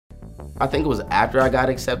I think it was after I got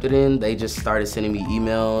accepted in, they just started sending me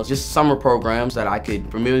emails, just summer programs that I could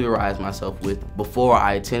familiarize myself with before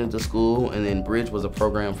I attended the school. And then Bridge was a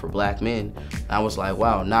program for black men. And I was like,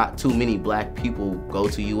 wow, not too many black people go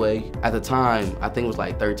to UA. At the time, I think it was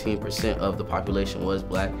like 13% of the population was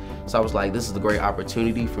black. So I was like, this is a great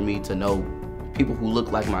opportunity for me to know people who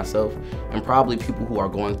look like myself and probably people who are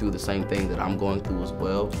going through the same thing that I'm going through as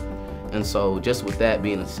well. And so just with that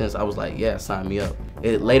being a sense, I was like, yeah, sign me up.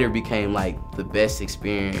 It later became like the best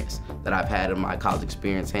experience that I've had in my college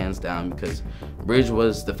experience, hands down, because Bridge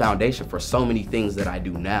was the foundation for so many things that I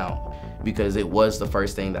do now, because it was the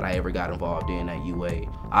first thing that I ever got involved in at UA.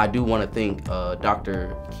 I do want to thank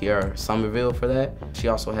Dr. Kiara Somerville for that. She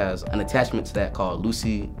also has an attachment to that called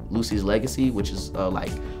Lucy's Legacy, which is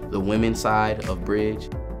like the women's side of Bridge.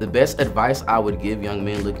 The best advice I would give young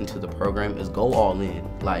men looking to the program is go all in.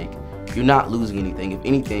 Like, you're not losing anything. If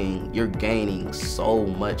anything, you're gaining so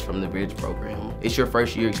much from the Bridge program. It's your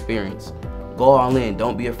first year experience. Go all in,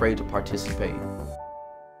 don't be afraid to participate.